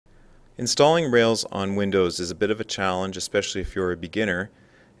Installing Rails on Windows is a bit of a challenge, especially if you're a beginner.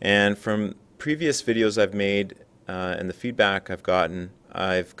 And from previous videos I've made and the feedback I've gotten,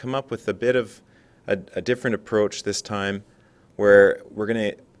 I've come up with a bit of a different approach this time, where we're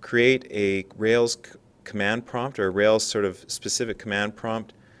going to create a Rails command prompt, or a Rails sort of specific command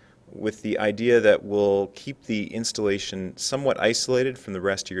prompt, with the idea that we'll keep the installation somewhat isolated from the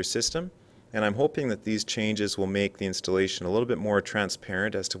rest of your system. And I'm hoping that these changes will make the installation a little bit more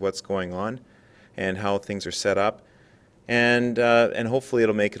transparent as to what's going on and how things are set up. And hopefully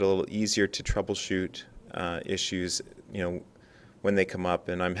it'll make it a little easier to troubleshoot issues, when they come up.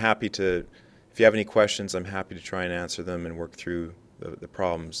 And I'm happy to, if you have any questions, I'm happy to try and answer them and work through the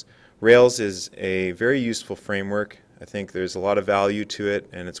problems. Rails is a very useful framework. I think there's a lot of value to it,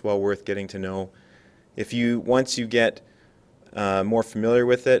 and it's well worth getting to know. Once you get more familiar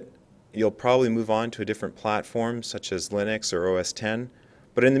with it, you'll probably move on to a different platform, such as Linux or OS X.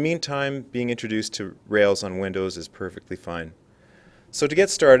 But in the meantime, being introduced to Rails on Windows is perfectly fine. So to get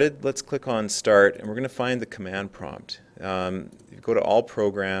started, let's click on Start, and we're going to find the command prompt. You go to All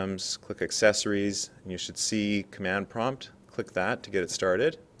Programs, click Accessories, and you should see Command Prompt. Click that to get it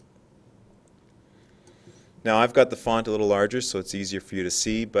started. Now I've got the font a little larger, so it's easier for you to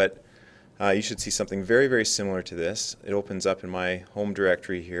see, but you should see something very, very similar to this. It opens up in my home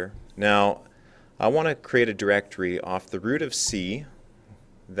directory here. Now, I want to create a directory off the root of C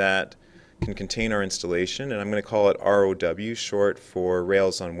that can contain our installation, and I'm going to call it ROW, short for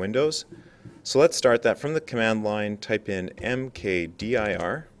Rails on Windows. So let's start that. From the command line, type in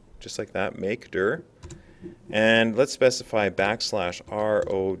mkdir, just like that, make dir, and let's specify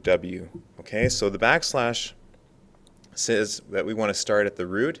 \ROW. Okay, so the backslash says that we want to start at the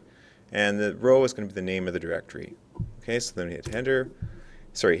root, and the row is going to be the name of the directory. Okay, so then we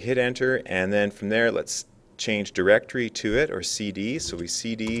hit enter, and then from there let's change directory to it, or CD. So we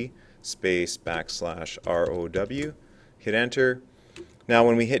CD space \ROW, hit enter. Now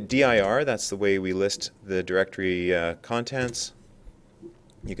when we hit dir, that's the way we list the directory contents.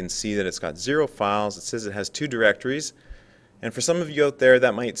 You can see that it's got 0 files. It says it has 2 directories. And for some of you out there,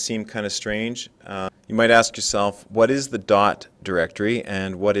 that might seem kind of strange. You might ask yourself, what is the dot directory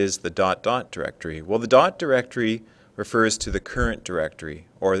and what is the dot directory? Well, the dot directory refers to the current directory,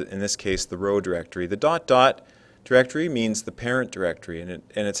 or in this case, the row directory. The dot directory means the parent directory, and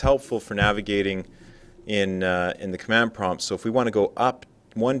it's helpful for navigating in the command prompt. So if we want to go up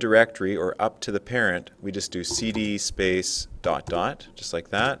one directory or up to the parent, we just do cd space .. just like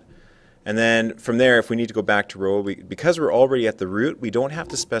that. And then from there, if we need to go back to row, because we're already at the root, we don't have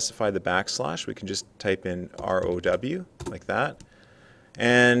to specify the backslash. We can just type in ROW like that.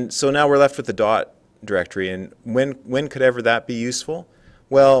 And so now we're left with the dot directory. And when could ever that be useful?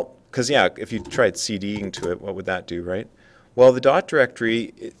 Well, because yeah, if you tried CDing to it, what would that do, right? Well, the dot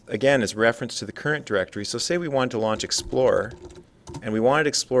directory, again, is reference to the current directory. So say we wanted to launch Explorer, and we wanted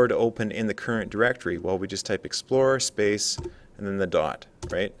Explorer to open in the current directory. Well, we just type Explorer space and then the dot,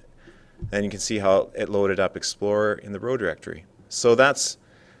 right? And you can see how it loaded up Explorer in the row directory. So that's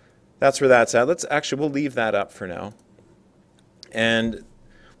where that's at. We'll leave that up for now. And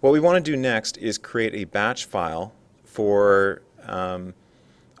what we want to do next is create a batch file for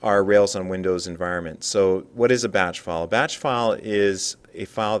our Rails on Windows environment. So what is a batch file? A batch file is a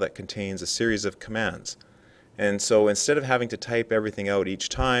file that contains a series of commands. And so instead of having to type everything out each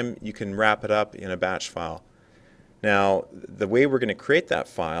time, you can wrap it up in a batch file. Now, the way we're going to create that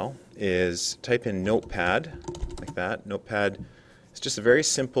file is type in Notepad, like that. Notepad is just a very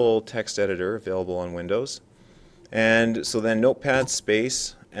simple text editor available on Windows. And so then Notepad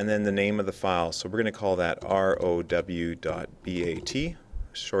space, and then the name of the file. So we're going to call that row.bat,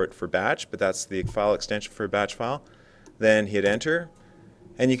 short for batch, but that's the file extension for a batch file. Then hit enter.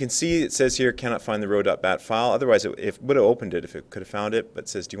 And you can see it says here, cannot find the row.bat file. Otherwise, it would have opened it if it could have found it, but it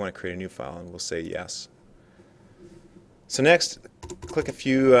says, do you want to create a new file? And we'll say yes. So next,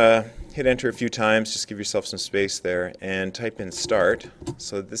 hit enter a few times, just give yourself some space there, and type in start.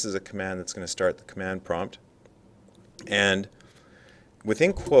 So this is a command that's going to start the command prompt. And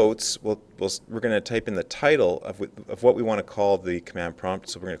within quotes, we're going to type in the title of what we want to call the command prompt.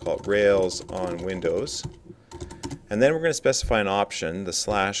 So we're going to call it Rails on Windows. And then we're going to specify an option, the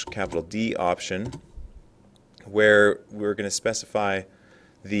 /D option, where we're going to specify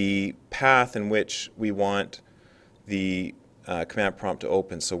the path in which we want the command prompt to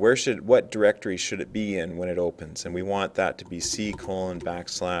open. So what directory should it be in when it opens? And we want that to be C:\ROW.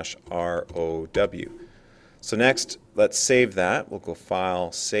 So next, let's save that. We'll go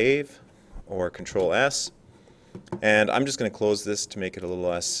File, Save, or Control S. And I'm just going to close this to make it a little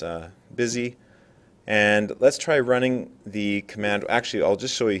less busy. And let's try running the command. Actually, I'll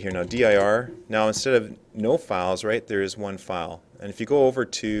just show you here now, dir. Now instead of no files, right, there is one file. And if you go over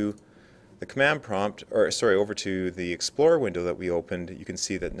to the command prompt, or sorry, over to the Explorer window that we opened, you can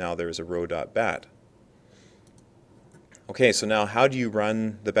see that now there is a row.bat. Okay, so now how do you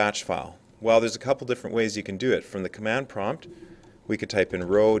run the batch file? Well, there's a couple different ways you can do it. From the command prompt, we could type in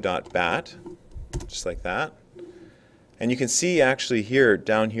row.bat, just like that. And you can see actually here,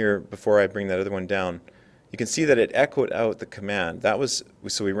 down here, before I bring that other one down, you can see that it echoed out the command. That was,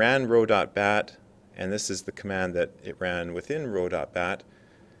 so we ran row.bat, and this is the command that it ran within row.bat.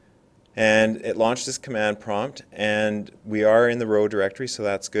 And it launched this command prompt, and we are in the row directory, so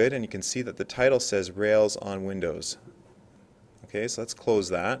that's good. And you can see that the title says Rails on Windows. Okay, so let's close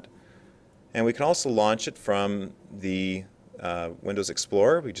that. And we can also launch it from the Windows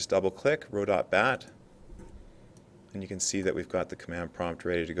Explorer. We just double click row.bat. And you can see that we've got the command prompt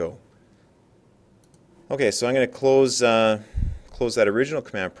ready to go. Okay, so I'm going to close that original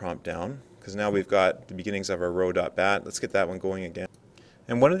command prompt down, because now we've got the beginnings of our row.bat. Let's get that one going again.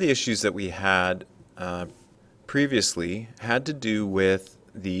 And one of the issues that we had previously had to do with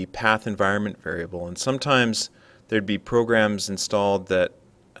the path environment variable. And sometimes there'd be programs installed that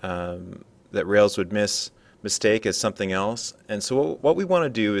that Rails would mistake as something else. And so what we want to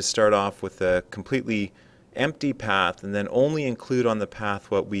do is start off with a completely empty path and then only include on the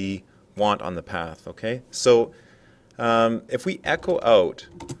path what we want on the path. Okay, so if we echo out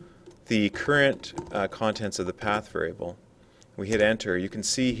the current contents of the path variable, we hit enter, you can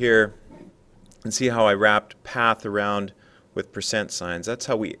see here and see how I wrapped path around with percent signs. That's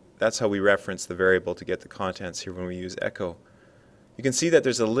how we reference the variable to get the contents here when we use echo. You can see that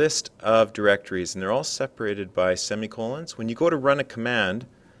there's a list of directories and they're all separated by semicolons. When you go to run a command,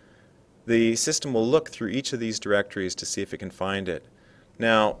 the system will look through each of these directories to see if it can find it.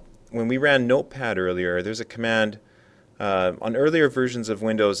 Now, when we ran Notepad earlier, there's a command on earlier versions of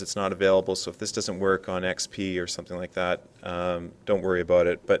Windows it's not available, so if this doesn't work on XP or something like that, don't worry about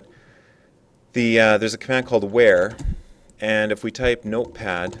it. But there's a command called where, and if we type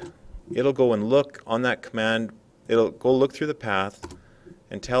Notepad, it'll go and look on that command, it'll go look through the path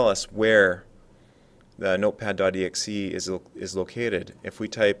and tell us where the notepad.exe is located. If we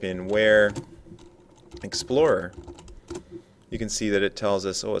type in where Explorer, you can see that it tells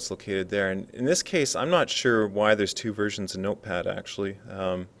us, oh, it's located there. And in this case, I'm not sure why there's two versions of Notepad actually.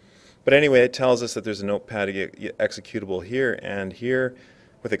 But anyway, it tells us that there's a Notepad executable here and here.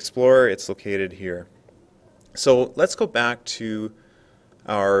 With Explorer, it's located here. So let's go back to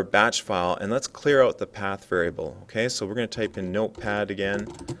our batch file and let's clear out the path variable. Okay, so we're going to type in Notepad again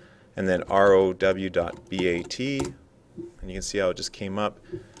and then row.bat, and you can see how it just came up.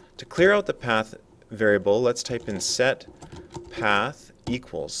 To clear out the path variable, let's type in set path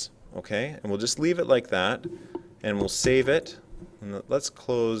equals, okay, and we'll just leave it like that and we'll save it, and let's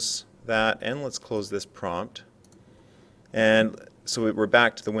close that and let's close this prompt. And so we're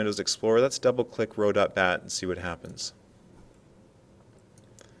back to the Windows Explorer. Let's double click row.bat and see what happens.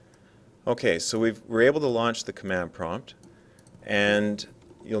 Okay, so we're able to launch the command prompt, and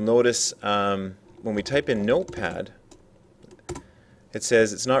you'll notice when we type in Notepad, it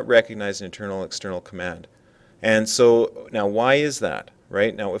says it's not recognized an internal external command. And so now why is that?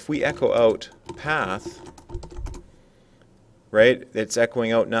 Right? Now if we echo out path, right, it's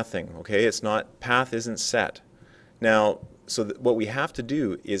echoing out nothing. Okay, it's not, path isn't set. Now, so what we have to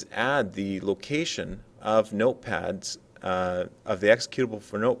do is add the location of notepads, of the executable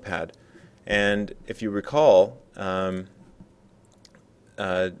for Notepad. And if you recall, that's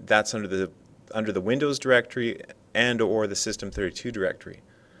under the Windows directory and or the System32 directory.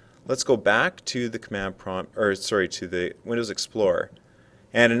 Let's go back to the command prompt, or sorry, to the Windows Explorer.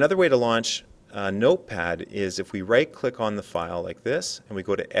 And another way to launch Notepad is if we right click on the file like this and we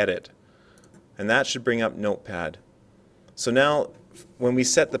go to edit, and that should bring up Notepad. So now when we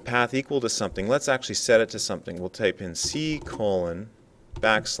set the path equal to something, let's actually set it to something. We'll type in C:\/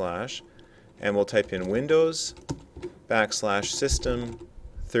 and we'll type in Windows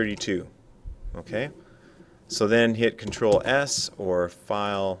 \system32. Okay, so then hit Control S or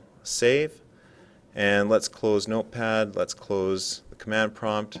File Save, and let's close Notepad, let's close the command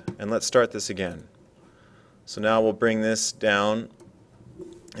prompt, and let's start this again. So now we'll bring this down,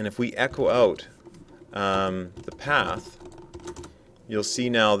 and if we echo out the path, you'll see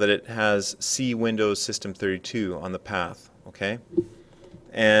now that it has C Windows System32 on the path. Okay,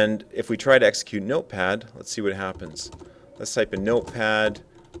 and if we try to execute Notepad, let's see what happens. Let's type in Notepad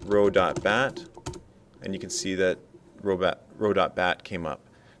row.bat, and you can see that row.bat came up.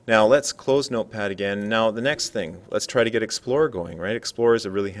 Now let's close Notepad again. Now the next thing, let's try to get Explorer going, right? Explorer is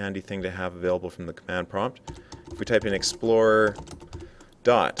a really handy thing to have available from the command prompt. If we type in Explorer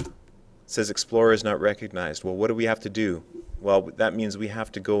dot, it says Explorer is not recognized. Well, what do we have to do? Well, that means we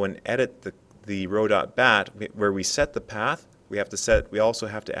have to go and edit the row.bat where we set the path. We also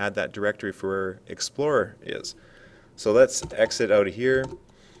have to add that directory for where Explorer is. So let's exit out of here,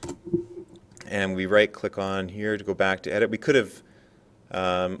 and we right click on here to go back to edit. We could have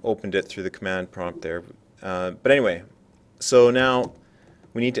opened it through the command prompt there. But anyway, so now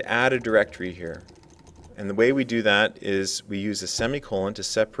we need to add a directory here. And the way we do that is we use a semicolon to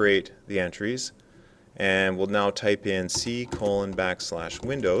separate the entries. And we'll now type in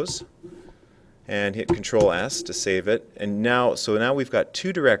C:\Windows and hit Control S to save it. And now we've got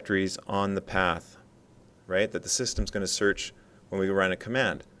two directories on the path, right, that the system's going to search when we run a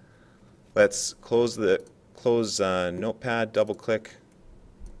command. Let's close Notepad, double click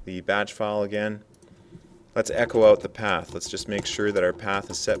the batch file again. Let's echo out the path. Let's just make sure that our path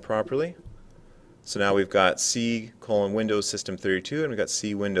is set properly. So now we've got C:\Windows System32 and we've got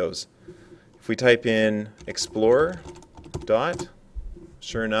C Windows. If we type in Explorer dot,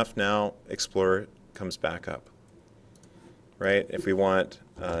 sure enough now Explorer comes back up. Right? If we want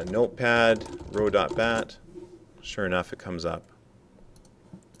Notepad row.bat, sure enough it comes up.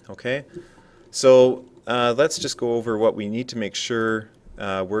 Okay? So let's just go over what we need to make sure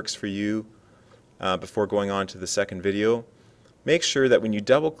works for you before going on to the second video. Make sure that when you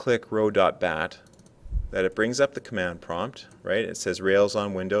double click row.bat that it brings up the command prompt, right? It says Rails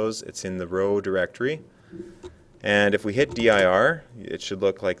on Windows, it's in the row directory. And if we hit dir, it should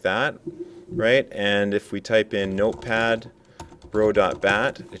look like that, right? And if we type in Notepad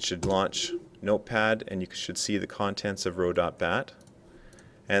row.bat, it should launch Notepad and you should see the contents of row.bat.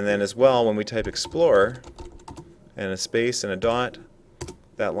 And then as well, when we type Explorer and a space and a dot,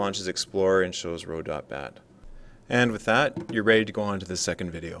 that launches Explorer and shows row.bat. And with that, you're ready to go on to the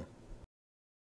second video.